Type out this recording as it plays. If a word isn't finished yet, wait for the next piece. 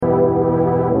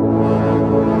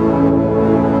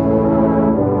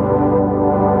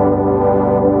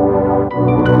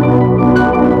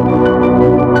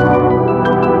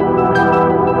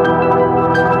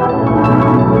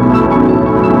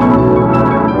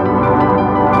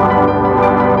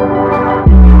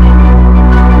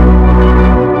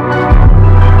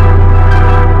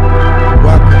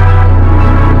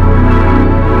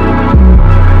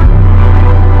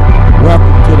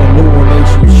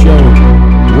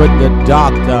with the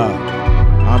doctor.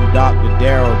 I'm Dr.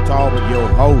 Darreka Tolbert, your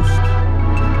host.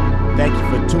 Thank you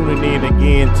for tuning in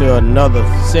again to another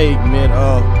segment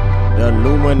of the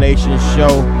Illumination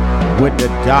Show with the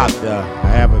doctor. I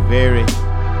have a very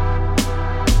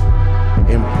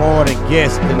important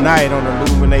guest tonight on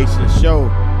the Illumination Show.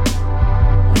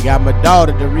 We got my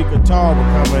daughter, Darreka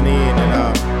Tolbert, coming in,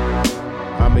 and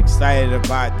I'm excited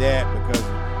about that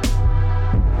because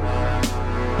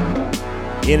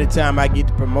anytime I get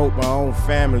to promote my own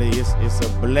family, it's a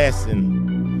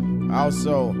blessing.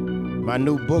 Also, my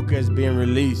new book has been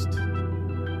released.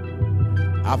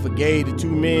 I Forgave the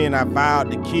Two Men I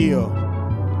Vowed to Kill.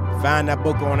 Find that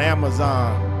book on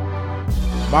Amazon,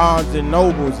 Barnes and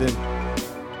Nobles, and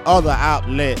other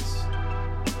outlets.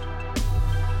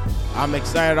 I'm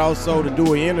excited also to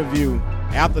do an interview.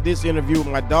 After this interview with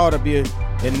my daughter,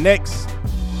 the next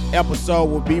episode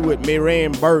will be with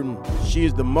Marianne Burton. She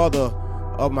is the mother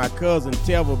of my cousin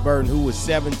Telva Burton, who was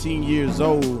 17 years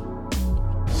old.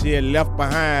 She had left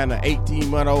behind an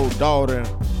 18-month-old daughter and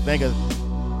I think a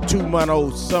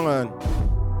 2-month-old son.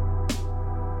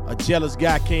 A jealous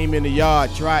guy came in the yard,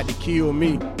 tried to kill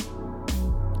me.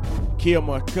 Killed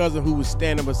my cousin who was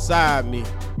standing beside me.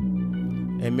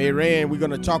 And Marianne, we're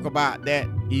going to talk about that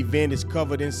event. It's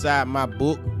covered inside my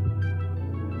book.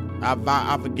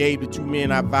 I Forgave the Two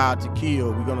Men I Vowed to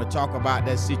Kill. We're going to talk about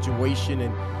that situation,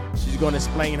 and she's going to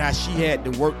explain how she had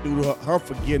to work through her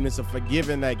forgiveness of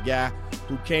forgiving that guy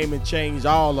who came and changed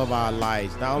all of our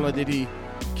lives. Not only did he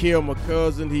kill my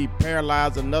cousin, he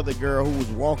paralyzed another girl who was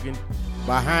walking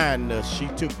behind us. She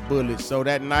took bullets. So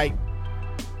that night,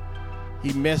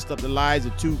 he messed up the lives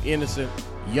of two innocent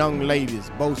young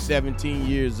ladies, both 17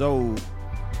 years old.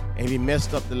 And he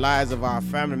messed up the lives of our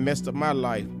family, messed up my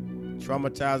life,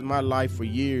 traumatized my life for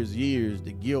years.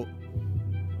 The guilt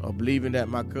of believing that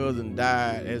my cousin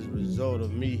died as a result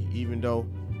of me, even though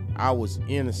I was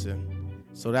innocent.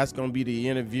 So that's going to be the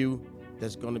interview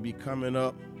that's going to be coming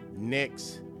up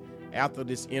next after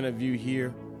this interview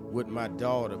here with my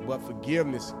daughter. But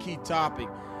forgiveness, key topic.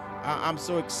 I'm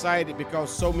so excited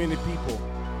because so many people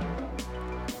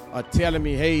are telling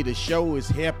me, hey, the show is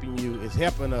helping you, it's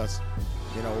helping us.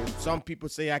 You know, some people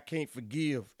say I can't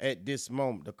forgive at this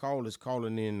moment. The call is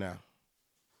calling in now.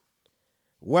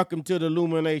 Welcome to the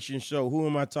Illumination Show. Who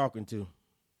am I talking to?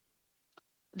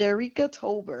 Darreka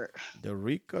Tolbert.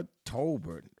 Darreka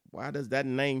Tolbert. Why does that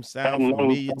name sound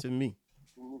familiar to me?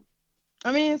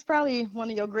 I mean, it's probably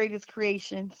one of your greatest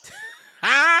creations.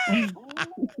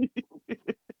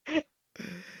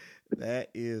 That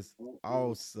is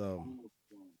awesome.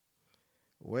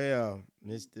 Well,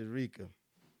 Miss Darreka,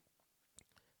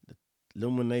 the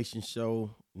Illumination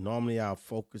Show, normally our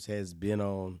focus has been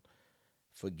on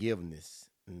forgiveness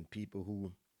and people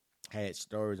who had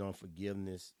stories on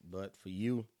forgiveness. But for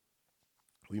you,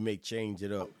 we may change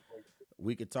it up.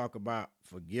 We could talk about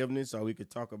forgiveness, or we could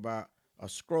talk about a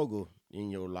struggle in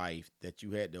your life that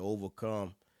you had to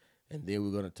overcome. And then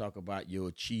we're going to talk about your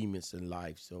achievements in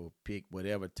life. So pick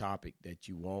whatever topic that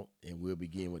you want, and we'll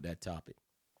begin with that topic.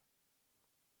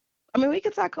 I mean, we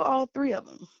could tackle all three of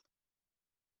them.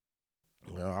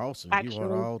 Well, awesome. You want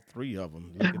Actually, all three of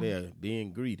them. Look at that,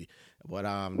 being greedy. But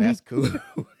that's cool.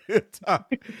 We'll talk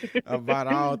about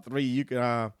all three. You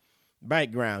can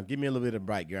background. Give me a little bit of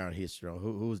background history on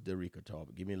who's Darreka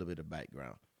Tolbert. Give me a little bit of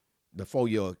background before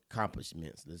your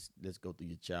accomplishments. Let's go through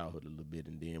your childhood a little bit,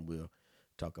 and then we'll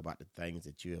talk about the things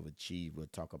that you have achieved. We'll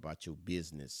talk about your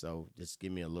business. So just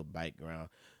give me a little background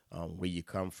on where you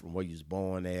come from, where you was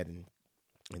born at, and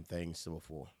things so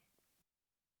forth.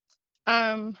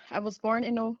 I was born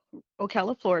in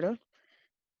Ocala, Florida.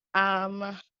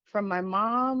 Um, from my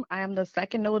mom, I am the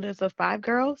second oldest of five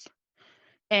girls,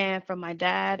 and from my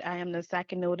dad, I am the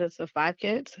second oldest of five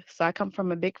kids. So I come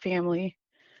from a big family.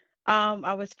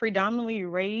 I was predominantly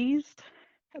raised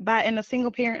in a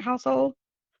single parent household,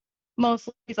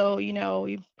 mostly. So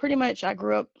pretty much I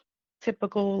grew up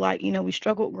typical, like we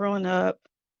struggled growing up.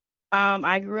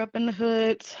 I grew up in the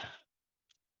hoods.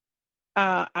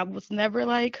 I was never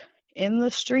like in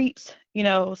the streets.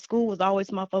 School was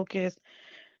always my focus.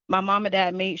 My mom and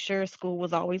dad made sure school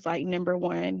was always like number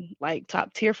one, like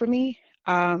top tier for me.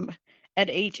 Um, at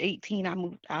age 18, I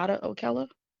moved out of Ocala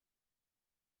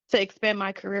to expand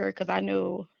my career because I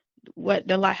knew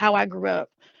how I grew up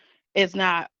is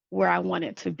not where I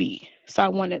wanted to be. So I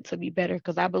wanted to be better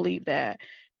because I believe that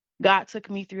God took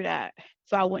me through that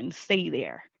so I wouldn't stay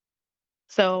there.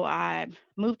 So I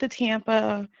moved to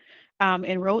Tampa,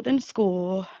 enrolled in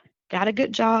school, got a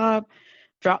good job,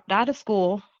 dropped out of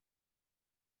school,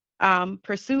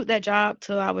 pursued that job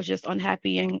till I was just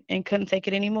unhappy and couldn't take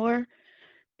it anymore.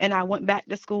 and I went back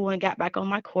to school and got back on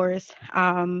my course.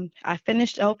 I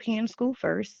finished LPN school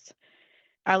first.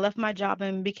 I left my job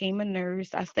and became a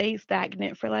nurse. I stayed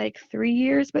stagnant for like 3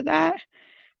 years with that,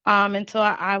 until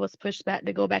I was pushed back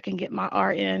to go back and get my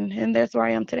RN, and that's where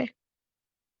I am today.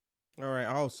 All right,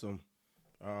 awesome.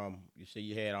 You say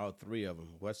you had all three of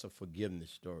them. What's a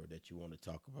forgiveness story that you want to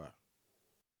talk about?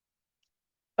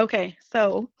 Okay,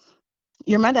 so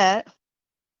you're my dad.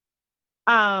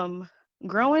 Um,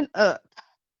 Growing up,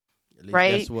 At least that's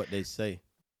right? what they say.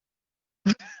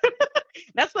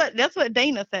 That's what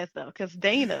Dana says though, because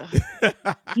Dana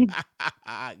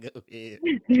Go ahead.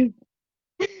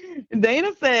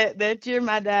 Dana said that you're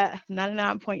my dad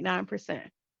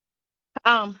 99.9%.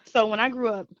 So when I grew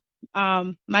up,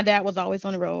 my dad was always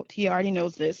on the road. He already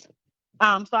knows this.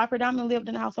 So I predominantly lived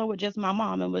in a household with just my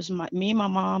mom. It was me, my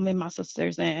mom, and my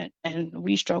sisters, and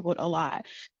we struggled a lot.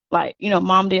 Like,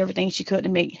 mom did everything she could to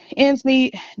make ends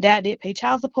meet. Dad did pay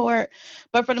child support,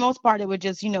 but for the most part, it was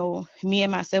just me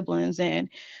and my siblings. And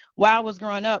while I was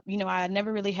growing up, I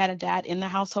never really had a dad in the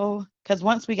household because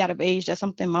once we got of age, that's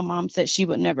something my mom said she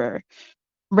would never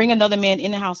bring another man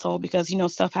in the household because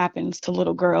stuff happens to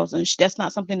little girls, and that's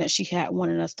not something that she had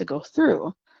wanted us to go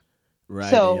through.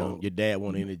 Right, and So. your dad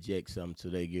want to interject something so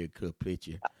they get a clear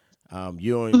picture.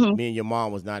 You and Mhm, me and your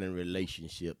mom was not in a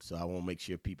relationship, so I want to make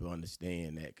sure people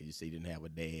understand that because you say you didn't have a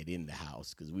dad in the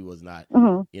house because we was not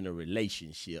mhm. in a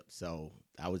relationship. So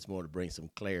I was more to bring some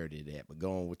clarity to that. But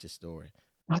go on with your story.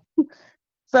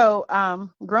 So,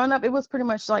 growing up, it was pretty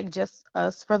much like just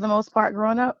us for the most part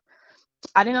growing up.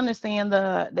 I didn't understand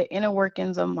the inner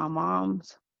workings of my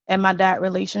mom's and my dad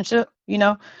relationship.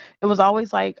 It was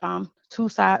always like two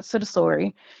sides to the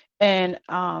story, and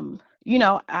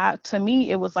to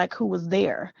me it was like who was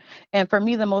there, and for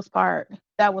me the most part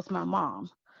that was my mom,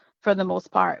 for the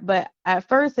most part. But at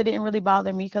first it didn't really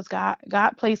bother me because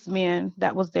God placed men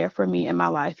that was there for me in my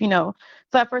life. So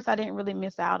at first I didn't really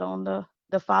miss out on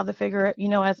the father figure,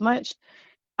 as much.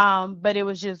 But it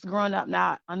was just growing up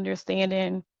not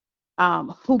understanding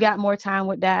who got more time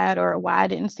with dad or why I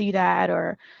didn't see dad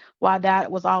or why dad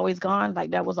was always gone.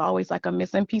 Like that was always like a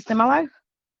missing piece in my life.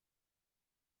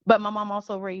 But my mom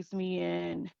also raised me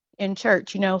in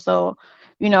church, so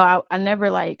I never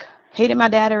like hated my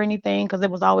dad or anything because there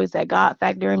was always that God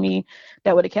factor in me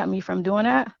that would have kept me from doing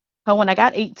that. But when I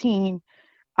got 18,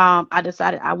 I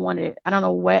decided I don't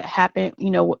know what happened,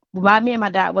 why me and my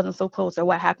dad wasn't so close or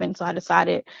what happened. So I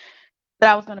decided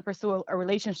that I was going to pursue a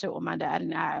relationship with my dad.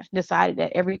 And I decided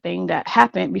that everything that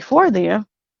happened before then,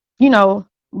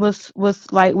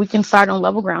 was like we can start on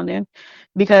level grounding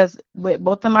because with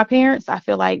both of my parents, I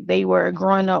feel like they were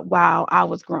growing up while I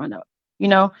was growing up, you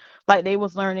know, like they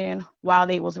was learning while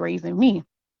they was raising me.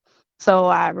 So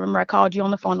I remember I called you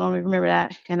on the phone. I don't remember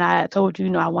that. And I told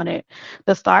you, I wanted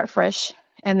to start fresh.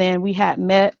 And then we had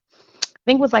met, I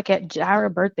think it was like at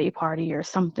Jira's birthday party or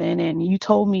something, and you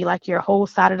told me like your whole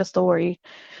side of the story.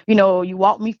 You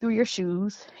walked me through your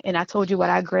shoes, and I told you what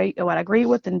I agreed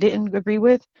with and didn't agree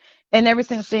with. And ever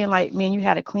since then, like me and you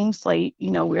had a clean slate.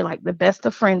 We're like the best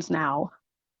of friends now.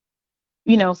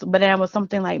 But that was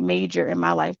something like major in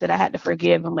my life that I had to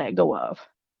forgive and let go of.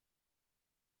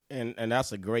 And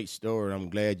that's a great story. I'm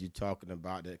glad you're talking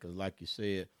about that because, like you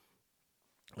said,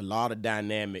 a lot of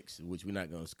dynamics, which we're not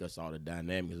going to discuss all the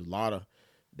dynamics. A lot of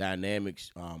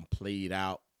dynamics played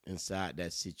out inside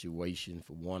that situation.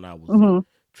 For one, I was a Hmm.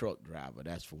 truck driver.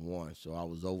 That's for one. So I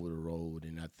was over the road,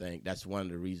 and I think that's one of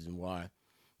the reasons why,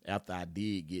 after I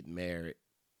did get married,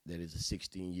 there is a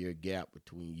 16-year gap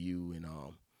between you and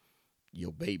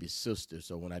your baby sister.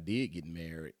 So when I did get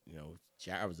married,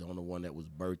 I was the only one that was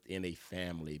birthed in a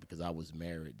family because I was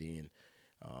married then.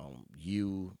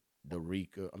 You,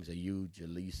 you,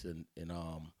 Jaleesa, and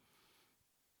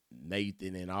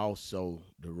Nathan, and also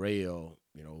Darrell,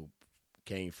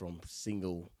 came from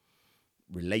single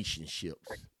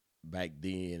relationships back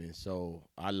then. And so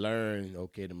I learned,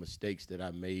 okay, the mistakes that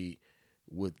I made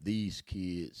with these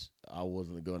kids, I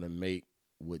wasn't going to make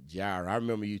with Jair. I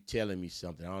remember you telling me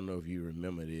something. I don't know if you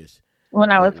remember this,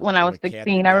 When I but was when I was when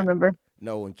Kathy 16, I got remember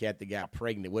no, when Kathy got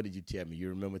pregnant, what did you tell me? You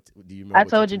remember? Do you remember I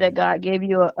what you told you told that me? God gave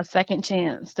you a second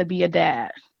chance to be a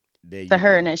dad There to you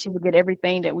her, and go. that she would get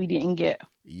everything that we didn't get.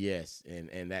 Yes,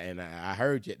 and I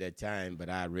heard you at that time, but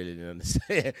I really didn't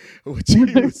understand what you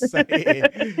were saying.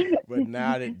 But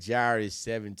now that Jair is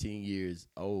 17 years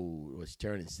old, was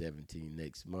turning 17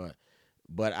 next month,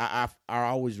 but I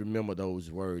always remember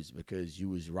those words because you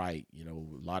was right. A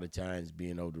lot of times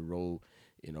being over the road,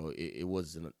 it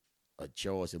wasn't a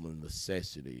choice; it was a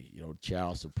necessity.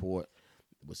 Child support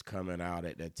was coming out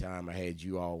at that time. I had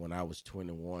you all when I was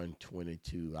 21,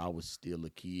 22. I was still a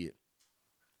kid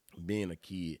being a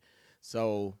kid.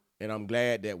 So, and I'm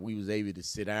glad that we was able to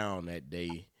sit down that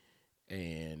day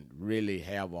and really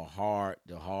have a heart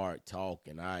to heart talk,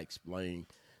 and I explained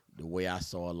the way I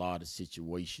saw a lot of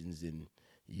situations, and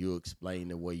you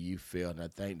explained the way you felt. And I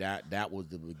think that that was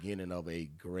the beginning of a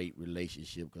great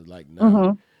relationship, because like now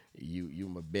Mhm. you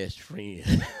my best friend.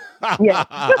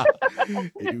 Yeah.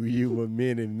 You my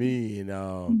men and me,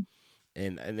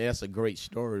 and that's a great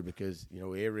story, because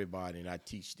everybody, and I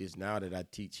teach this now that I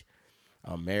teach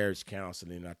marriage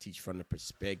counseling. I teach from the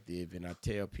perspective, and I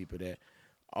tell people that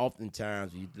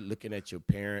oftentimes you looking at your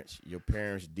parents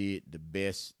did the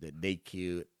best that they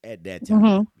could at that time.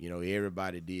 Mhm.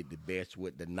 Everybody did the best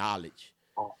with the knowledge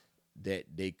that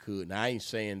they could. Now I ain't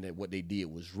saying that what they did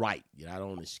was right. I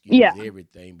don't excuse Yeah.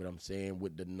 everything, but I'm saying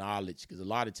with the knowledge, because a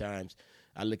lot of times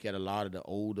I look at a lot of the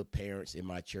older parents in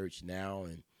my church now,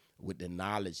 and with the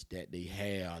knowledge that they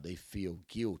have, they feel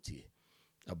guilty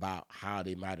about how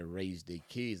they might have raised their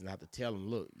kids, and I have to tell them,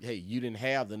 look, hey, you didn't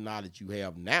have the knowledge you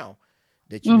have now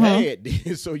that you Mhm.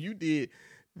 had, so you did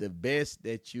the best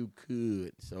that you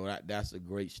could. So that's a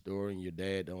great story, and your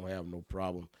dad don't have no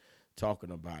problem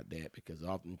talking about that, because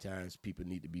oftentimes people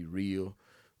need to be real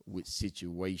with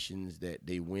situations that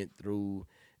they went through,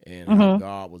 and how Mhm.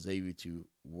 God was able to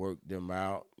work them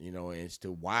out, and as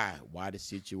to why the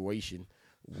situation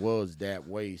was that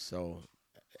way. So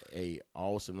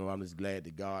awesome. I'm just glad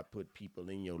that God put people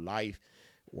in your life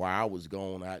while I was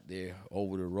going out there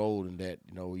over the road, and that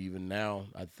even now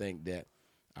I think that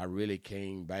I really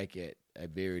came back at a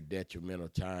very detrimental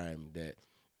time. That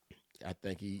I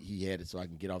think he had it so I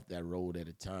can get off that road at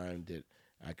a time that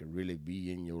I could really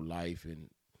be in your life, and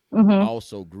Mhm.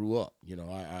 also grew up.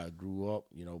 I grew up.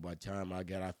 By the time I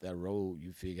got off that road,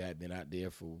 you figure I'd been out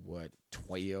there for what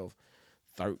 12,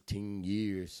 13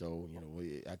 years. So,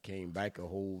 I came back a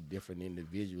whole different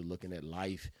individual looking at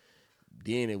life.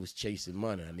 Then it was chasing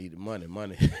money. I needed money,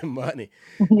 money, money.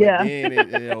 But Yeah. then,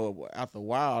 after a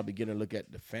while, I began to look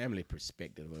at the family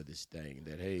perspective of this thing.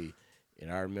 That, hey,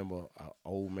 and I remember an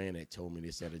old man that told me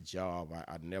this at a job.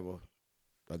 I never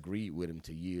agreed with him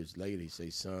till years later. He say,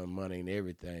 son, money ain't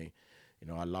everything.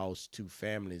 I lost two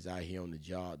families out here on the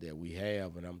job that we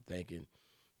have, and I'm thinking,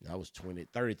 I was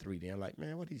 33 then. I'm like,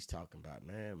 man, what he's talking about,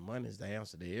 man? Money's the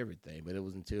answer to everything. But it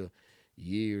was until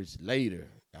years later,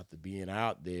 after being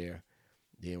out there,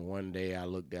 then one day I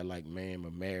looked at like, man, my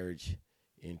marriage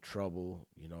in trouble.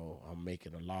 I'm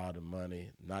making a lot of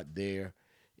money, not there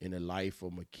in the life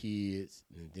of my kids.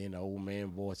 And then the old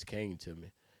man voice came to me.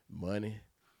 Money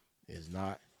is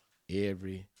not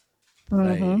everything.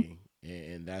 Mhm.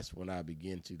 And that's when I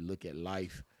began to look at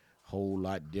life a whole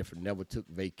lot different. Never took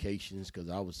vacations because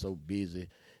I was so busy.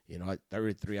 At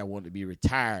 33, I wanted to be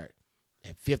retired.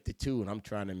 At 52, and I'm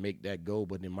trying to make that goal.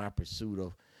 But in my pursuit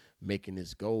of making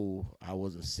this goal, I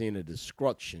wasn't seeing the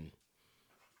destruction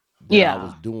that I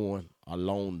was Yeah. doing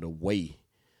along the way.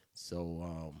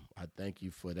 So I thank you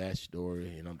for that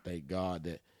story, and I'm thank God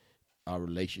that our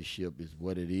relationship is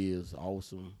what it is.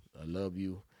 Awesome. I love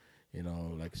you.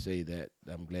 Like I say that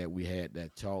I'm glad we had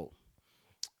that talk.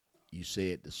 You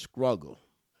said the struggle.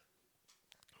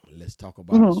 Let's talk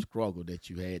about a Mhm. struggle that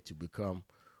you had to become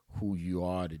who you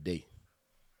are today.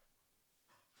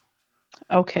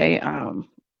 Okay.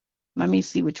 Let me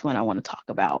see which one I want to talk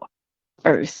about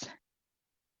first.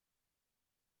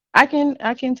 I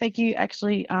can take you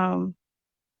actually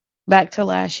back to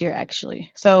last year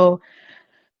actually. So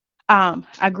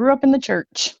I grew up in the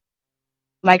church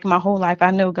like my whole life.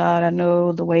 I know God, I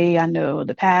know the way, I know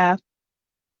the path.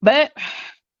 But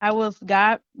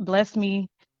God blessed me,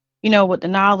 with the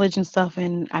knowledge and stuff,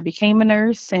 and I became a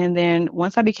nurse. And then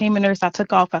once I became a nurse, I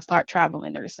took off, I started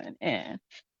traveling nursing. And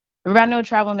everybody know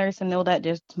travel nursing know that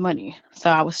there's money. So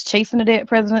I was chasing the dead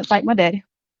presidents like my daddy.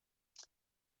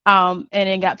 And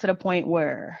it got to the point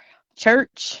where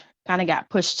church kind of got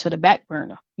pushed to the back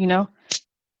burner.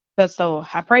 But so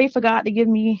I prayed for God to give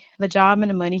me the job and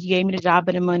the money. He gave me the job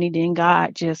and the money. Then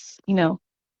God just,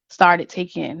 started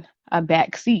taking a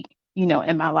back seat,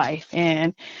 in my life.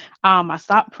 And I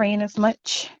stopped praying as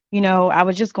much. I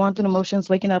was just going through the motions,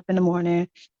 waking up in the morning.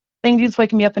 Things just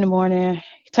waking me up in the morning,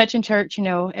 touching church,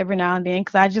 every now and then,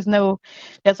 because I just know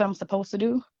that's what I'm supposed to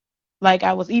do. Like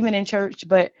I was even in church,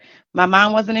 but my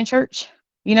mind wasn't in church.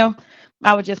 You know,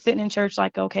 I was just sitting in church,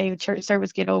 like, okay, church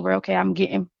service get over. Okay, I'm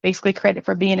getting basically credit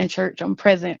for being in church. I'm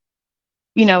present.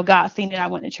 God seen that I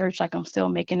went to church, like I'm still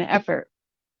making the effort.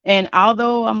 And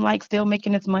although I'm like still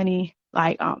making this money,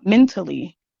 like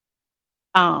mentally,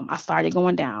 I started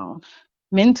going down.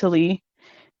 Mentally,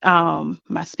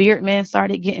 my spirit man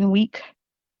started getting weak.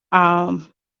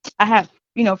 Um, I have,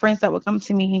 friends that would come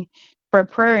to me for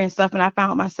prayer and stuff, and I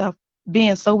found myself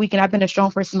being so weak, and I've been a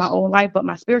strong person my whole life, but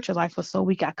my spiritual life was so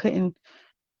weak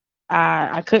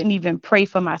I couldn't even pray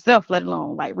for myself, let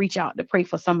alone like reach out to pray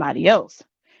for somebody else.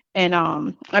 And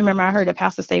I remember I heard a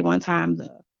pastor say one time,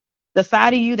 the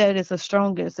side of you that is the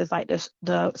strongest is like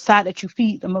the side that you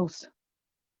feed the most.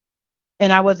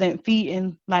 And I wasn't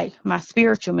feeding like my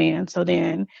spiritual man. So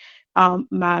then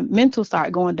my mental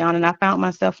started going down, and I found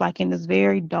myself like in this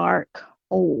very dark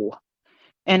hole.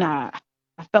 And I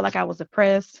felt like I was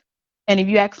depressed. And if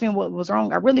you asked me what was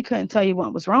wrong, I really couldn't tell you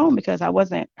what was wrong because I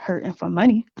wasn't hurting for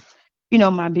money.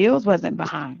 My bills wasn't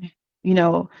behind. You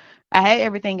know, I had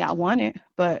everything I wanted,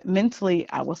 but mentally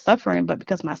I was suffering, but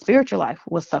because my spiritual life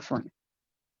was suffering.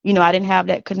 I didn't have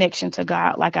that connection to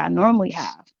God like I normally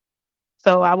have.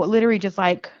 So I would literally just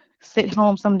like sit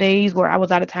home some days where I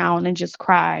was out of town and just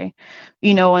cry,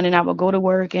 and then I would go to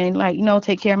work and like,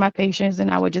 take care of my patients,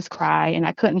 and I would just cry and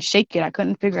I couldn't shake it. I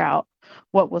couldn't figure out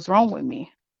what was wrong with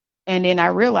me. And then I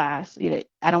realized that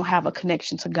I don't have a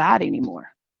connection to God anymore.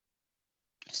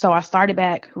 So I started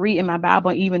back reading my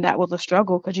Bible, and even that was a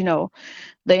struggle because,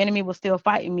 the enemy was still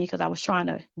fighting me because I was trying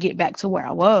to get back to where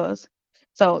I was.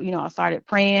 So, I started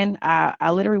praying.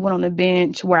 I literally went on the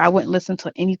bench where I wouldn't listen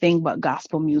to anything but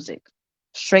gospel music,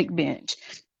 straight bench.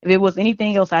 If it was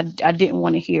anything else, I didn't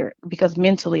want to hear it because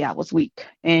mentally I was weak.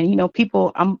 And,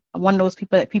 I'm one of those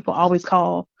people that people always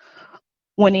call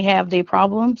when they have their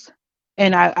problems.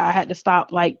 And I had to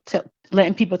stop like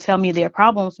letting people tell me their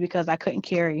problems because I couldn't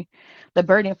carry the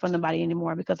burden for nobody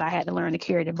anymore because I had to learn to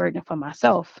carry the burden for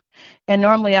myself. And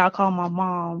normally I'll call my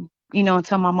mom, and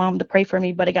tell my mom to pray for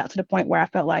me. But it got to the point where I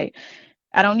felt like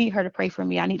I don't need her to pray for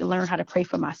me. I need to learn how to pray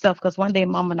for myself because one day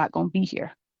mama not going to be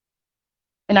here.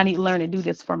 And I need to learn to do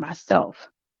this for myself.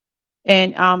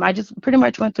 And I just pretty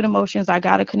much went through the motions. I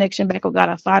got a connection back with God.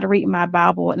 I started reading my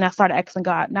Bible, and I started asking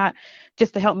God, not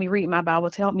just to help me read my Bible,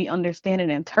 to help me understand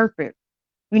and interpret,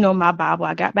 my Bible.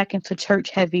 I got back into church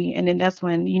heavy. And then that's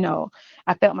when,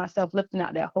 I felt myself lifting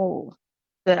out that hole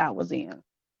that I was in.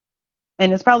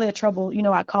 And it's probably a trouble,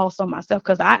 I caused on myself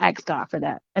because I asked God for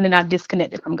that. And then I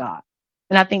disconnected from God.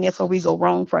 And I think that's where we go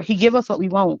wrong for. He give us what we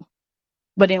want,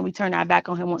 but then we turn our back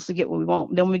on him once we get what we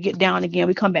want. Then when we get down again,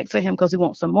 we come back to him because we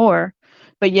want some more.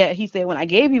 But yet he said, when I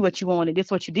gave you what you wanted, this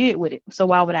is what you did with it. So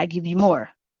why would I give you more?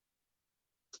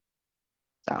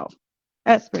 So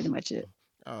that's pretty much it.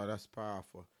 Oh, that's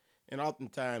powerful. And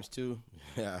oftentimes too,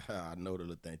 I know the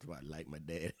little thing too. I like my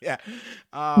dad. Yeah,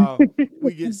 uh,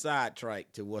 we get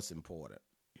sidetracked to what's important.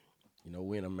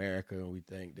 We're in America and we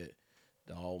think that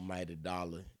the almighty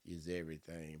dollar is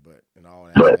everything, but in all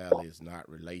actuality, it's not.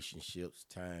 Relationships,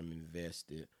 time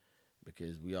invested,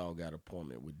 because we all got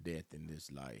appointment with death in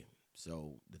this life.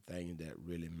 So the thing that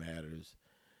really matters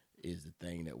is the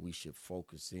thing that we should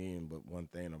focus in. But one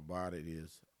thing about it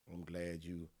is, I'm glad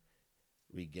you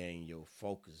regain your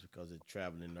focus because as a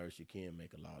traveling nurse, you can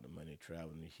make a lot of money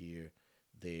traveling here,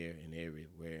 there, and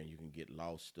everywhere, and you can get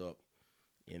lost up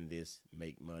in this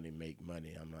make money, make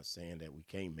money. I'm not saying that we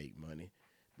can't make money,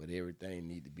 but everything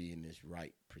need to be in this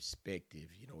right perspective.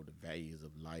 The values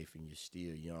of life, and you're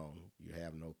still young. You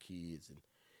have no kids, and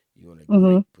you're in a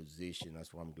Mm-hmm. great position.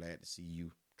 That's why I'm glad to see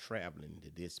you traveling to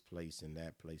this place and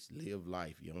that place. Live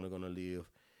life. You're only gonna live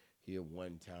here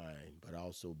one time, but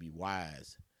also be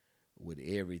wise with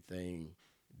everything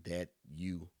that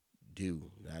you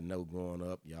do. I know growing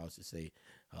up, y'all used to say,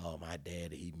 "Oh, my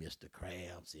daddy, he Mr.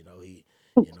 Krabs.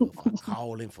 If I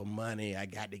call him for money, I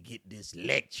got to get this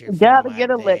lecture from Gotta my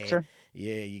get a dad." lecture.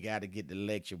 Yeah, you got to get the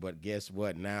lecture. But guess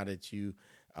what? Now that you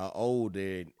are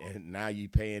older and now you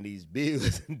paying these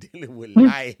bills and dealing with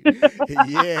life,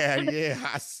 yeah, yeah,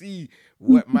 I see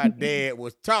what my dad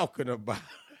was talking about.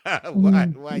 why,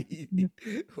 why he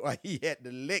why he had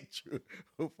the lecture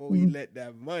before he let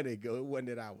that money go. It wasn't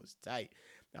that I was tight.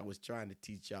 I was trying to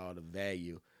teach y'all the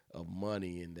value of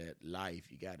money in that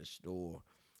life. You got to store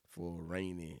for a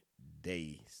rainy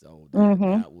day. So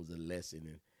Mm-hmm. that was a lesson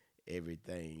in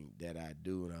everything that I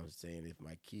do. And I'm saying if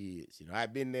my kids,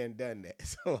 I've been there and done that.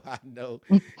 So I know,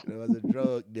 as a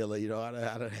drug dealer,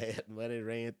 I done had money,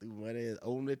 ran through money,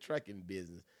 owned the trucking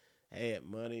business, had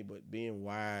money, but being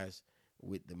wise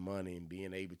with the money and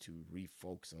being able to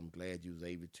refocus. I'm glad you was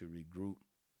able to regroup.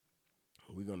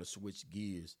 We're gonna switch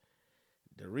gears.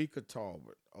 Darreka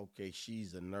Tolbert, okay,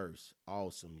 she's a nurse.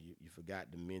 Awesome. You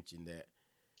forgot to mention that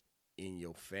in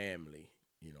your family,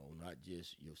 not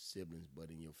just your siblings, but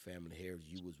in your family heritage,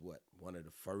 you was what? One of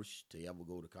the first to ever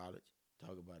go to college?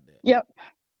 Talk about that. Yep.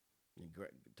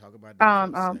 Talk about that for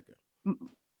Um, a um, second. m-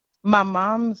 my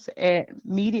mom's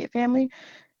immediate family.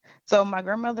 So my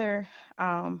grandmother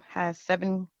has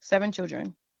seven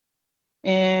children.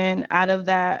 And out of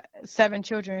that, 7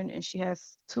 children, and she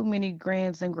has too many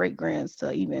grands and great grands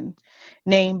to even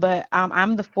name. But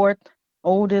I'm the fourth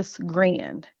oldest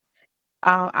grand.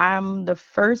 I'm the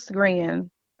first grand.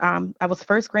 I was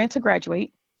first grand to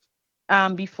graduate.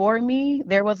 Before me,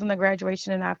 there wasn't a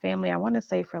graduation in our family. I want to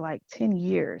say for like 10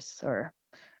 years or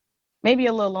maybe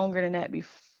a little longer than that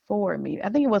before me. I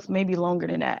think it was maybe longer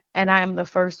than that. And I am the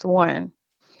first one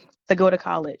to go to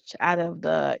college out of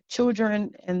the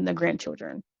children and the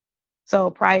grandchildren. So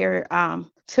prior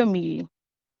to me,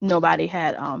 nobody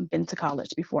had been to college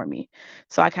before me.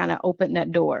 So I kind of opened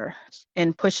that door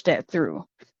and pushed that through.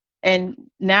 And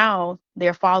now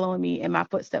they're following me in my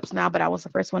footsteps now, but I was the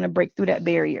first one to break through that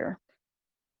barrier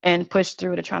and push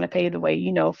through to trying to pave the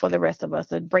way, for the rest of us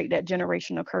to break that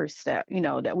generational curse that,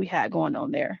 that we had going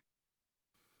on there.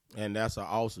 And that's an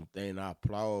awesome thing. I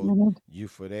applaud Hmm. you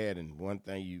for that. And one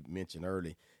thing you mentioned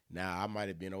early, now I might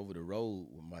have been over the road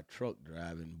with my truck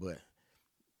driving, but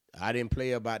I didn't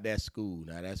play about that school.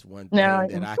 Now that's one thing Now,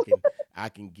 that I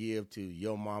can give to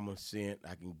your mama sent.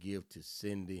 I can give to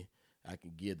Cindy. I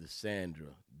can give to Sandra.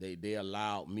 They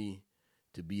allowed me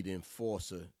to be the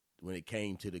enforcer when it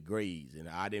came to the grades, and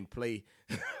I didn't play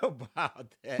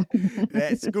about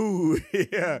that school.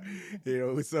 Yeah,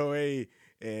 So hey,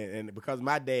 and because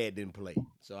my dad didn't play,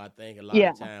 so I think a lot yeah.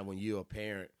 of time when you're a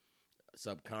parent,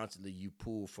 subconsciously you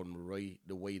pull from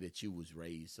the way that you was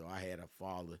raised. So I had a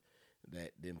father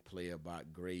that didn't play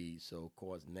about grades. So of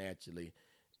course, naturally,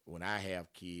 when I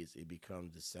have kids, it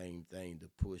becomes the same thing to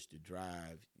push, to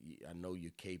drive. I know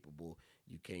you're capable.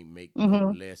 You can't make no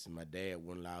Hmm. less. And my dad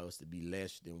wouldn't allow us to be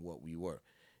less than what we were.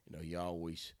 He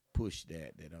always pushed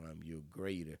that you're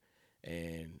greater,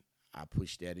 and I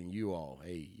push that in you all.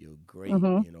 Hey, you're great.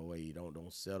 Hmm. Hey,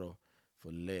 don't settle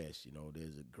for less.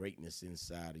 There's a greatness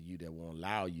inside of you that won't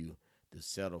allow you to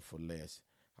settle for less.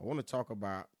 I want to talk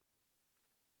about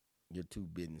your two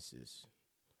businesses.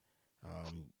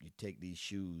 You take these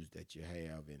shoes that you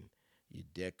have and you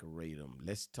decorate them.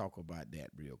 Let's talk about that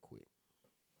real quick.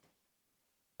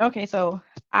 Okay, so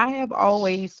I have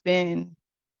always been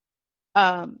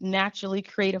naturally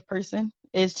creative person.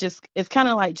 It's kind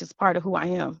of like just part of who I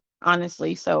am,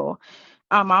 honestly. So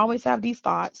I always have these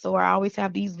thoughts or I always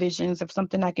have these visions of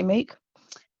something I can make.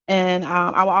 And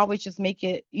I will always just make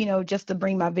it, just to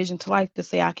bring my vision to life to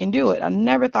say I can do it. I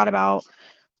never thought about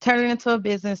turning it into a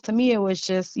business. To me, it was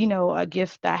just, a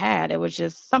gift I had. It was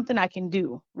just something I can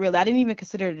do, really. I didn't even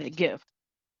consider it a gift.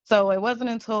 So it wasn't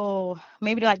until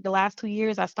maybe like the last 2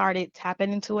 years I started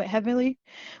tapping into it heavily.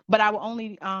 But I will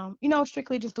only,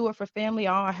 strictly just do it for family.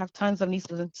 I have tons of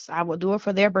nieces, and I will do it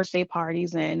for their birthday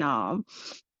parties. And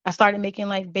I started making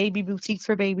like baby boutiques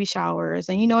for baby showers.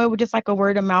 And, it was just like a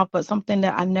word of mouth, but something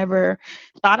that I never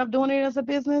thought of doing it as a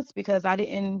business because I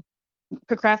didn't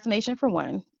procrastination for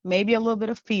one, maybe a little bit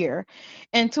of fear.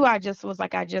 And two, I just was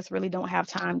like, I just really don't have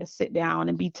time to sit down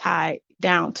and be tied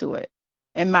down to it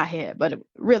in my head, but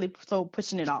really so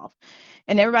pushing it off.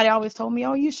 And everybody always told me,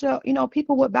 oh, you should,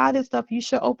 people would buy this stuff. You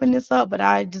should open this up. But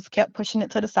I just kept pushing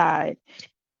it to the side.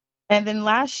 And then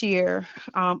last year,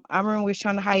 I remember we was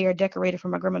trying to hire a decorator for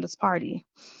my grandmother's party.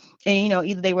 And,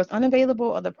 either they was unavailable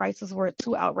or the prices were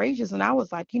too outrageous. And I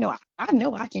was like, I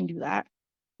know I can do that.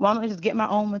 Why don't I just get my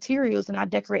own materials and I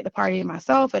decorate the party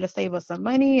myself? It'll save us some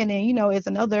money. And then, it's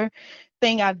another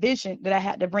thing I visioned that I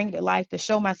had to bring to life to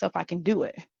show myself I can do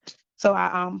it. So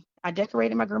I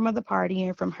decorated my grandmother party,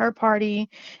 and from her party,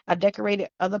 I decorated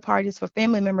other parties for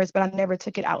family members, but I never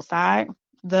took it outside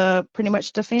the pretty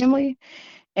much the family.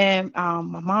 And my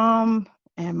mom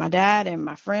and my dad and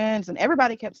my friends and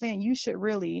everybody kept saying you should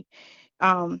really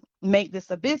make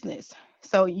this a business.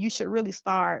 So you should really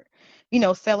start,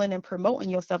 selling and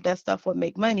promoting yourself. That stuff would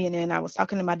make money. And then I was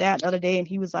talking to my dad the other day, and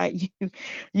he was like,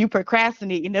 "You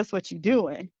procrastinate, and that's what you're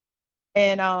doing."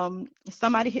 And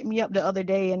somebody hit me up the other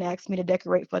day and asked me to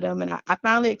decorate for them, and I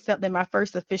finally accepted my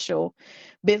first official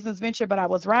business venture. But I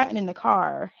was riding in the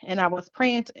car, and I was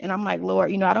praying, and I'm like, Lord,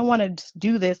 I don't want to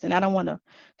do this, and I don't want to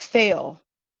fail,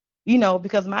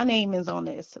 because my name is on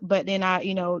this. But then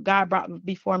God brought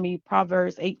before me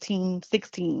Proverbs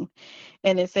 18:16,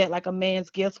 and it said like a man's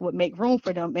gifts would make room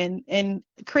for them. And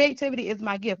creativity is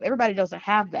my gift. Everybody doesn't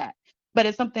have that. But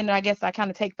it's something that I guess I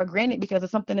kind of take for granted because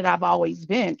it's something that I've always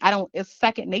been. I don't, it's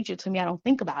second nature to me. I don't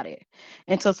think about it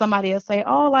until somebody will say,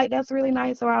 oh, like that's really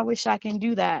nice, or I wish I can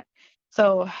do that.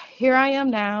 So here I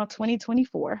am now,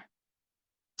 2024.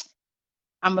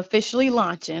 I'm officially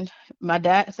launching. My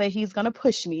dad said he's gonna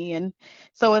push me, and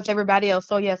so is everybody else.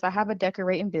 So yes, I have a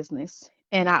decorating business.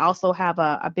 And I also have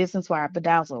a business where I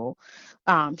bedazzle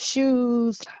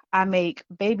shoes. I make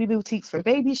baby boutiques for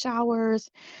baby showers,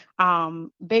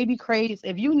 baby crates.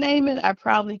 If you name it, I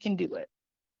probably can do it.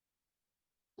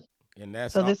 And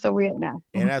that's So all. this is where we're at now.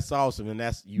 And that's awesome. And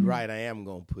that's you right. I am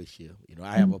gonna push you. You know,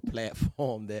 I have a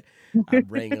platform that I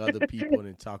bring other people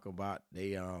and talk about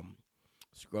they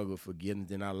struggle with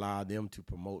forgiveness, and I allow them to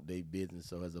promote their business.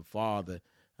 So as a father,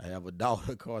 I have a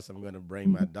daughter. Of course, I'm gonna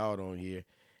bring my daughter on here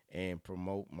and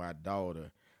promote my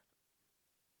daughter.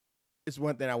 It's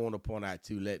one thing I want to point out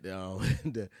to let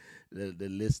the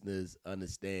listeners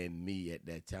understand me at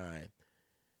that time.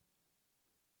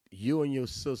 You and your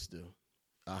sister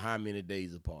are how many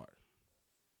days apart,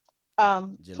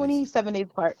 Jalissa? 27 days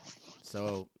apart.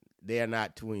 So they're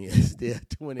not twins. They're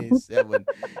 27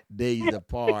 days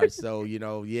apart. So,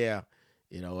 yeah,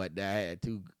 I had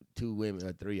two women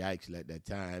or three actually at that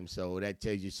time. So that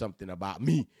tells you something about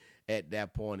me at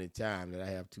that point in time that I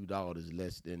have two daughters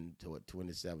less than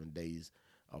 27 days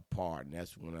apart. And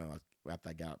that's when after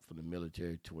I got from the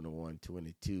military, 21,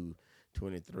 22,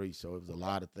 23. So it was a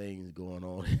lot of things going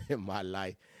on in my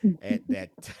life at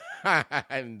that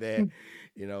time that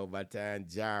by the time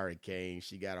Jara came,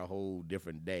 she got a whole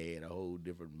different dad, a whole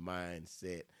different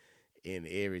mindset in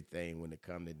everything when it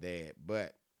come to dad.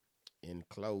 But in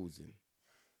closing,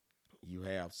 you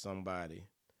have somebody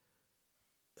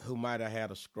who might have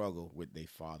had a struggle with their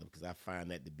father, because I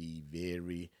find that to be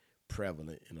very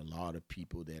prevalent in a lot of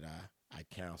people that I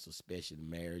counsel, especially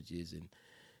marriages. And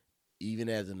even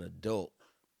as an adult,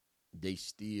 they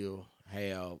still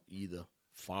have either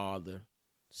father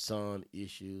son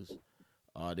issues,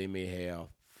 or they may have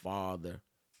father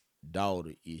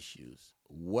daughter issues.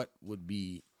 What would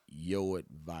be your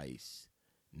advice,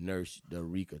 Nurse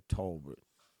Darreka Tolbert,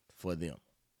 for them?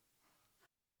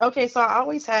 Okay, so I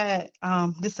always had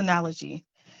this analogy.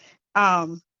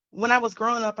 Um, when I was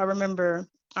growing up, I remember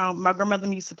my grandmother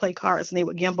used to play cards and they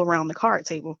would gamble around the card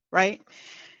table, right?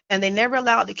 And they never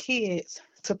allowed the kids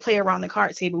to play around the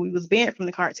card table. We was banned from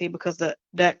the card table because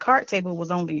that card table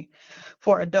was only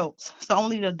for adults. So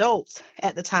only the adults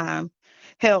at the time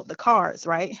held the cards,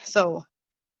 right? So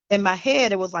in my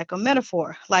head, it was like a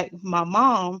metaphor. Like my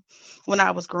mom, when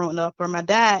I was growing up, or my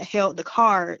dad held the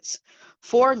cards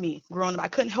for me growing up. I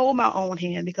couldn't hold my own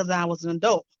hand because I was an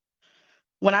adult.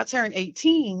 When I turned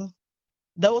 18,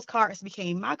 those cards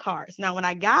became my cards. Now, when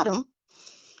I got them,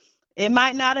 it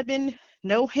might not have been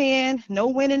no hand, no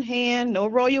winning hand, no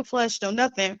royal flush, no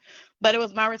nothing, but it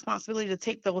was my responsibility to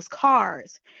take those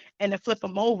cards and to flip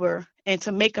them over and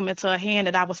to make them into a hand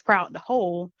that I was proud to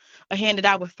hold, a hand that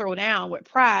I would throw down with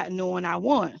pride, knowing I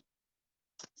won.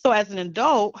 So as an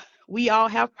adult, we all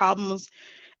have problems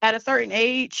at a certain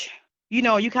age. You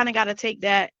kind of got to take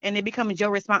that and it becomes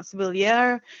your responsibility.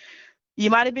 Yeah, you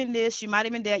might have been this, you might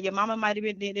have been that, your mama might have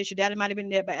been this, your daddy might have been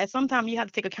that, but at some time you have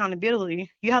to take accountability.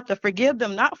 You have to forgive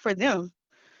them, not for them.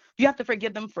 You have to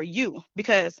forgive them for you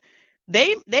because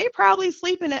they probably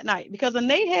sleeping at night because when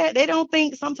they don't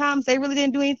think sometimes they really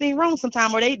didn't do anything wrong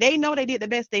sometimes, or they know they did the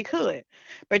best they could.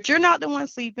 But you're not the one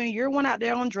sleeping, you're one out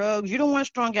there on drugs, you're the one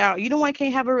strung out, you're the one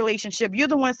can't have a relationship, you're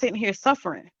the one sitting here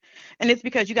suffering. And it's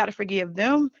because you got to forgive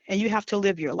them and you have to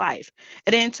live your life.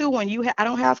 And then too, when I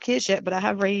don't have kids yet, but I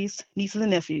have raised nieces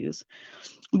and nephews,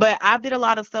 but I did a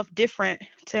lot of stuff different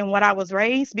than what I was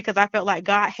raised because I felt like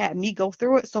God had me go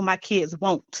through it so my kids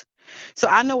won't. So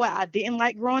I know what I didn't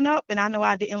like growing up, and I know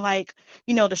I didn't like,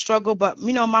 the struggle. But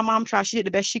my mom tried; she did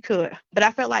the best she could. But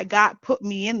I felt like God put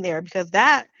me in there because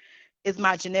that is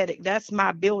my genetic. That's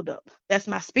my buildup. That's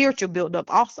my spiritual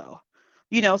buildup, also.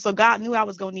 So God knew I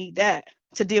was gonna need that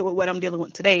to deal with what I'm dealing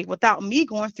with today. Without me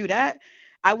going through that,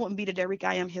 I wouldn't be the Derek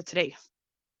I am here today.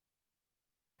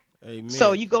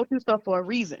 So Amen. you go through stuff for a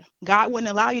reason. God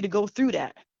wouldn't allow you to go through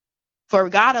that. For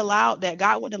God allowed that.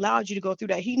 God wouldn't allow you to go through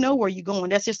that. He know where you're going.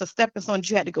 That's just a stepping stone that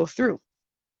you had to go through.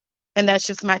 And that's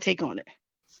just my take on it.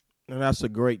 And that's a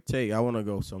great take. I want to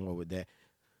go somewhere with that.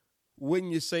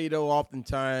 Wouldn't you say though?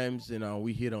 Oftentimes,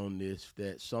 we hit on this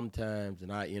that sometimes,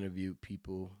 and I interview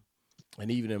people,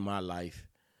 and even in my life,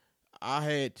 I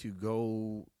had to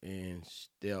go and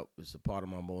step as a part of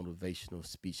my motivational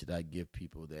speech that I give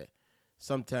people that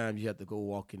sometimes you have to go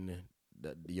walk in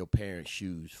your parents'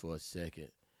 shoes for a second.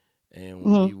 And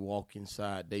when Mm-hmm. you walk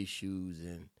inside their shoes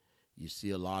and you see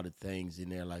a lot of things in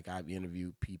there, like I've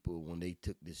interviewed people when they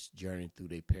took this journey through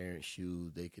their parents'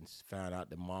 shoes, they can find out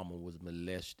that mama was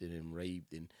molested and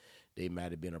raped and they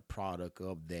might have been a product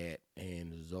of that.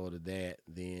 And as a result of that,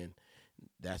 then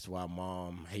that's why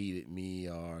mom hated me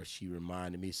or she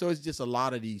reminded me. So it's just a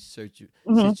lot of these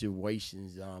Mm-hmm.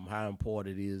 situations. How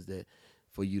important it is that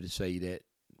for you to say that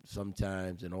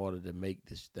sometimes in order to make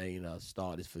this thing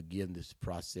start this forgiveness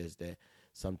process, that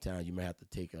sometimes you may have to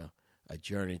take a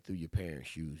journey through your parents'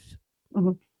 shoes.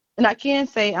 Mhm. And I can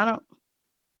say I don't.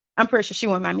 I'm pretty sure she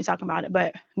wouldn't mind me talking about it.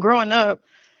 But growing up,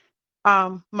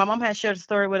 my mom had shared a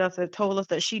story with us that told us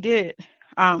that she did.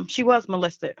 She was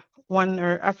molested one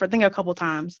or I think a couple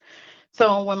times.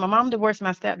 So when my mom divorced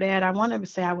my stepdad, I wanted to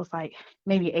say I was like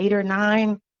maybe 8 or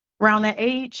 9, around that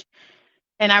age.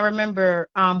 And I remember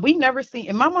we never seen,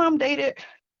 and my mom dated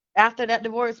after that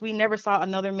divorce. We never saw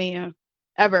another man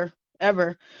ever,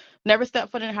 ever. Never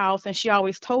stepped foot in the house. And she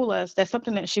always told us that's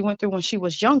something that she went through when she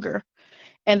was younger,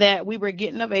 and that we were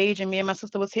getting of age, and me and my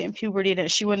sister was hitting puberty.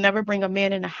 That she would never bring a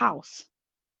man in the house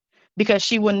because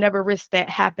she would never risk that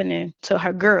happening to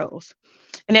her girls.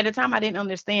 And at the time, I didn't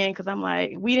understand because I'm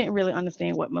like, we didn't really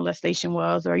understand what molestation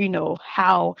was, or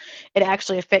how it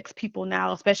actually affects people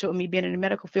now, especially with me being in the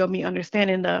medical field, me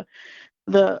understanding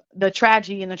the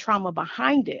tragedy and the trauma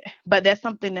behind it. But that's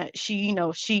something that she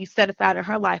set aside in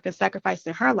her life and sacrificed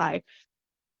in her life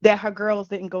that her girls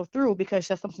didn't go through, because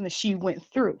that's something that she went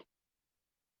through.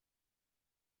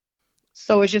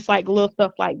 So it's just like little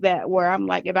stuff like that where I'm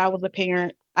like, if I was a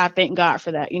parent, I thank God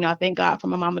for that. I thank God for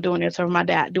my mama doing this or my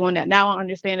dad doing that. Now I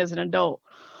understand as an adult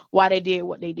why they did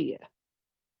what they did.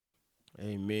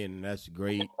 Amen. And that's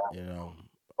great.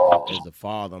 As a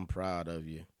father, I'm proud of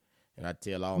you. And I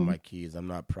tell all Mhm. my kids, I'm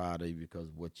not proud of you because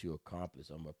of what you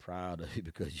accomplished. I'm proud of you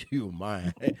because you were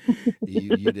mine.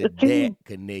 You the dad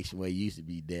connection where it used to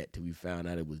be that till we found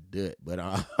out it was dut. But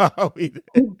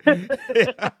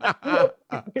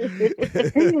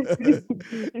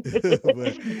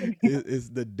but it's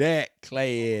the dad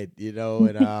clad,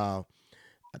 and I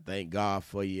thank God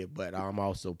for you. But I'm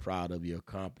also proud of your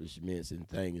accomplishments and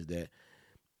things that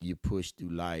you push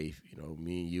through life.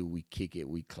 Me and you, we kick it.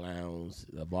 We clowns.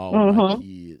 Of all my Mhm.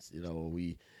 kids,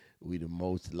 we the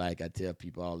most, like I tell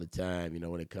people all the time.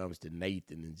 When it comes to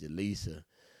Nathan and Jaleesa,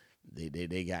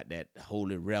 they got that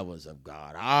holy reverence of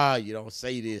God. You don't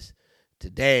say this to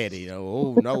daddy.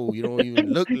 Oh no, you don't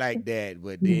even look like that.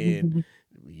 But then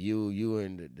you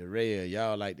and the Rhea,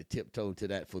 y'all like to tiptoe to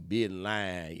that forbidden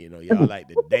line. Y'all like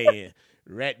to dance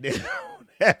right there on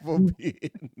that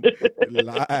forbidden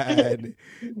line.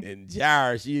 And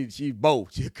Jara, she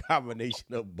both. She a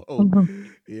combination of both.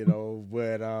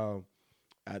 But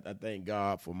I thank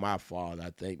God for my father. I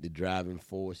think the driving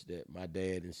force that my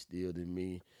dad instilled in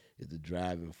me is the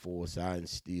driving force I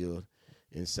instilled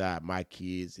inside my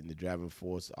kids, and the driving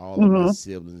force all of my Mhm.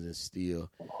 siblings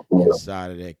instill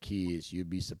inside of their kids. You'd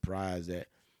be surprised at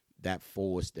that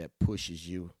force that pushes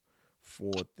you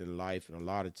forth in life. And a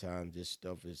lot of times this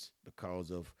stuff is because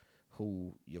of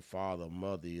who your father or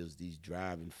mother is, these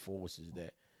driving forces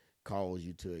that cause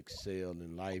you to excel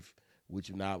in life, which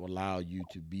will not allow you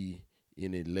to be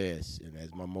any less. And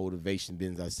as my motivation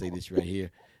been, I say this right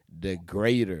here, the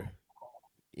greater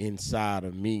inside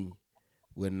of me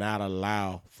will not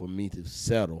allow for me to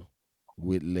settle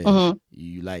with less. Mhm.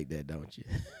 You like that, don't you?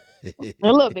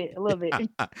 A little bit, a little bit.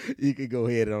 You can go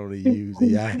ahead on and use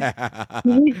it.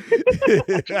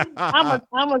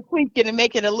 I'm a tweak it and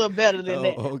make it a little better than Oh,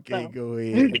 that. okay, So. go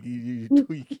ahead. You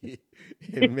tweak it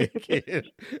and make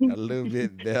it a little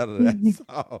bit better. That's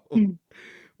all.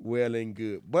 Well and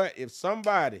good. But if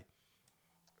somebody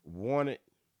wanted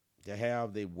to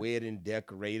have their wedding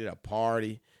decorated, a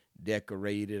party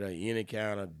decorated, or any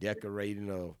kind of decorating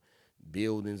of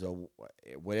buildings or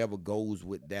whatever goes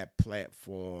with that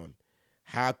platform,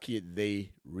 how could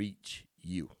they reach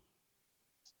you?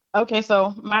 Okay,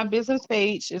 so my business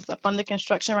page is up under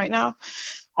construction right now.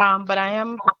 But I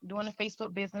am doing a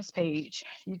Facebook business page.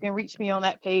 You can reach me on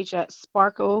that page at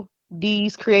Sparkle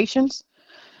D's Creations.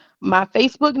 My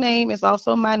Facebook name is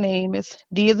also my name. It's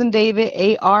D as in David,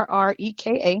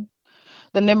 Arreka.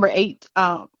 The number 8.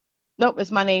 Nope,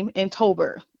 it's my name in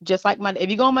Tolbert. Just like if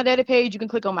you go on my daddy page, you can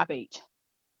click on my page.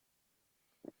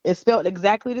 It's spelled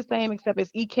exactly the same, except it's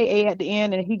EKA at the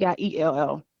end, and he got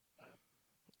ELL.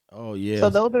 Oh So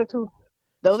yes. those are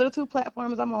the two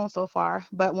platforms I'm on so far.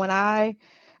 But when I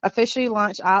officially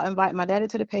launch, I'll invite my daddy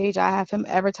to the page. I have him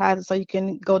advertise it so you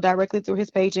can go directly through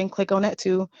his page and click on that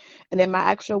too. And then my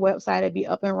actual website will be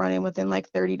up and running within like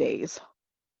 30 days.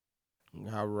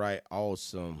 All right,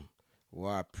 awesome.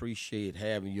 Well, I appreciate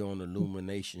having you on the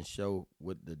Illumination Show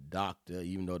with the doctor,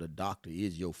 even though the doctor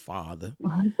is your father.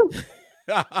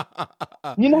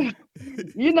 You know,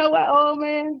 you know what, old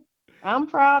man? I'm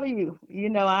proud of you.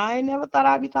 I ain't never thought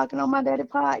I'd be talking on my daddy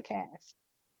podcast.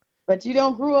 But you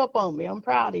don't grew up on me. I'm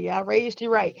proud of you. I raised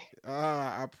you right.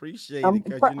 I appreciate I'm it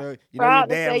because your proud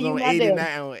to dad say was you on my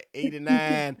daddy.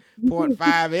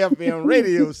 89.5 FM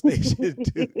radio station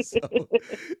too.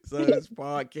 So this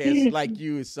podcast, like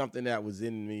you, is something that was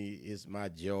in me. It's my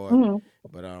joy. Mhm.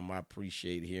 But I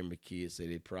appreciate hearing my kids say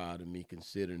they're proud of me,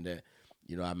 considering that,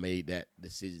 I made that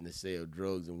decision to sell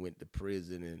drugs and went to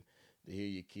prison, and to hear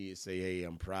your kids say, "Hey,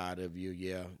 I'm proud of you."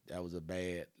 Yeah, that was a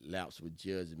bad lapse with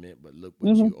judgment, but look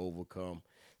what Mhm. you overcome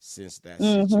since that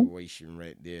Mhm. situation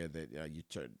right there. That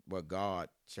God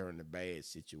turned the bad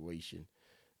situation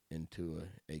into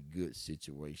a good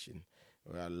situation.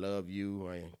 Well, I love you.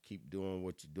 I keep doing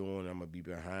what you're doing. I'm gonna be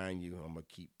behind you. I'm gonna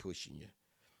keep pushing you.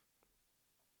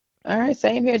 All right,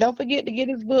 same here. Don't forget to get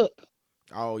his book.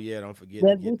 Oh yeah, don't forget to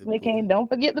That's get this the book. weekend. Don't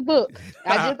forget the book.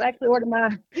 I just actually ordered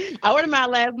mine. I ordered mine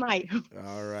last night.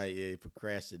 All right, yeah,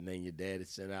 procrastinating. Your daddy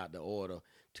sent out the order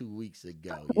 2 weeks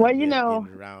ago. You're Well, just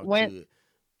getting around when to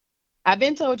I've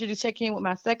been told you to check in with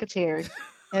my secretary,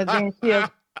 and then she'll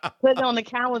it. put it on the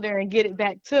calendar and get it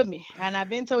back to me. And I've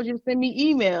been told you to send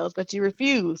me emails, but you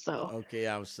refuse. So, Okay,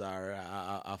 I'm sorry.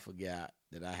 I forgot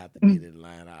that I have to get in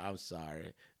line. I'm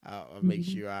sorry. I'll make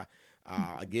sure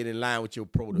I get in line with your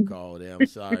protocol there. I'm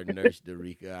sorry, Nurse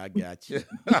Darreka. I got you.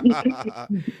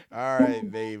 All right,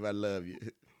 babe. I love you.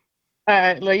 all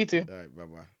right, love you too. All right, bye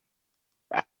bye.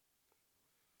 Bye.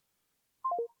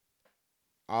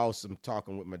 Awesome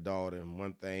talking with my daughter. And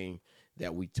one thing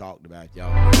that we talked about,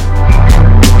 y'all,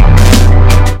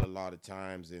 a lot of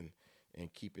times, and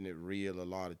keeping it real. A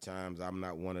lot of times, I'm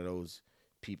not one of those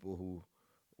people who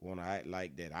want to act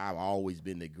like that. I've always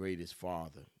been the greatest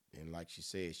father, and like she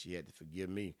said, she had to forgive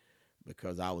me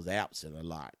because I was absent a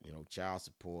lot. Child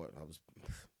support. I was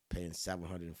paying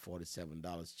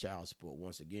 $747 child support.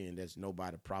 Once again, that's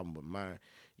nobody's problem but mine.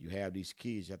 You have these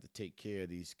kids, you have to take care of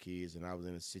these kids, and I was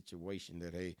in a situation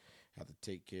that, hey, I have to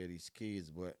take care of these kids,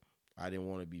 but I didn't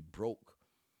want to be broke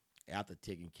after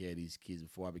taking care of these kids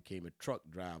before I became a truck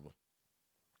driver.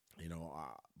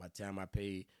 By the time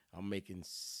I'm making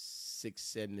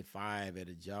 $675 at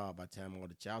a job. By the time all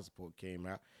the child support came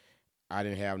out, I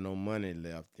didn't have no money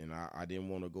left, and I didn't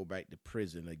want to go back to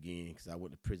prison again because I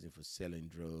went to prison for selling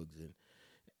drugs,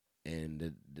 and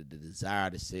the desire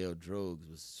to sell drugs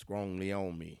was strongly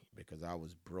on me because I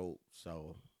was broke.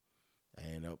 So I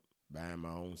ended up buying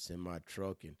my own semi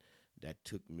truck, and that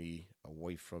took me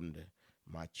away from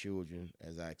my children.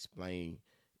 As I explained,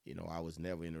 I was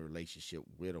never in a relationship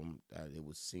with them. It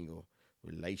was single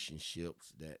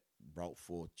relationships that brought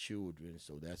forth children.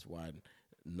 So that's why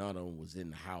none of them was in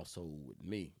the household with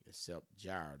me except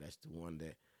Jair. That's the one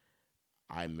that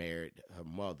I married her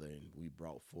mother, and we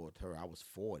brought forth her. I was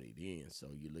 40 then.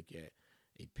 So you look at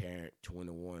a parent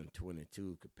 21,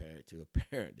 22 compared to a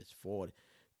parent that's 40.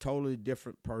 Totally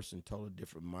different person, totally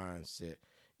different mindset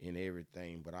and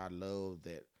everything. But I love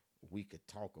that we could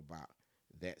talk about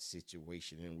that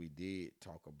situation, and we did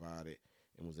talk about it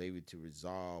and was able to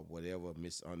resolve whatever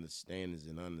misunderstandings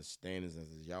and understandings.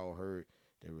 As y'all heard,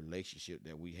 the relationship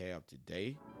that we have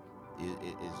today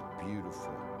is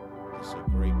beautiful. It's a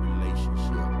great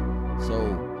relationship.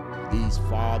 So these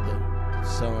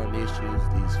father-son issues,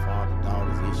 these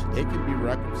father-daughters issues, they can be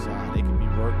reconciled. They can be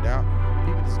worked out.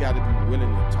 People just got to be willing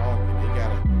to talk, and they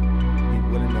got to be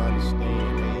willing to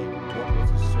understand, hey, what was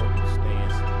the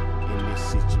circumstance in this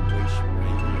situation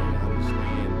right here, and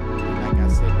understand. And like I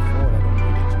said before, that don't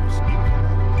mean that you excuse a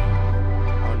lot of things,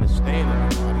 but understanding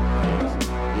a lot of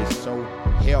things is so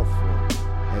helpful.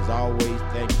 As always,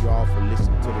 thank you all for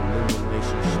listening to the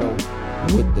Illumination Show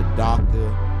with the doctor.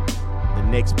 The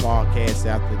next podcast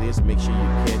after this, make sure you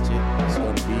catch it. It's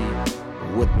going to be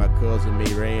with my cousin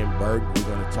Miriam Burton. We're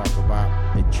going to talk about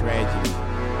the tragedy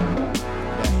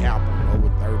that happened over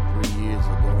 33 years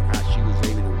ago and how she was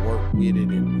able to work with it.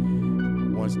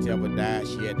 And once Teva died,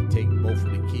 she had to take both of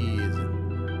the kids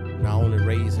and not only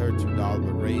raise her two daughters,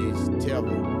 but raise Teva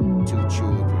 2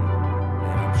 children.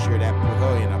 And I'm sure that put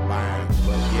her in a bind,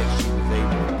 but yet she was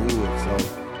able to do it. So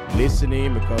listen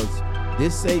in, because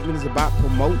this segment is about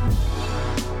promoting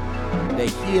the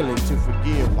healing to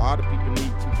forgive. A lot of people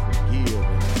need to forgive,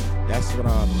 and that's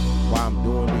why I'm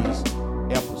doing these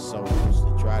episodes, to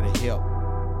try to help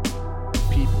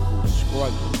people who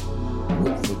struggle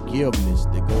with forgiveness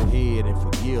to go ahead and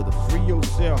forgive, to free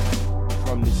yourself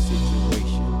from this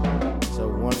situation. So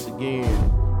once again,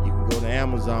 you can go to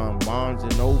Amazon, Barnes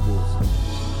and Nobles.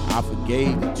 I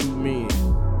forgave the 2 men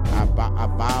I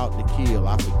vowed to kill.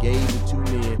 I forgave the 2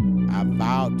 men I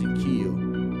vowed to kill,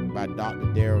 by Dr.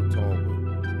 Darreka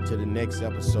Tolbert. To the next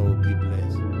episode, be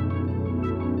blessed.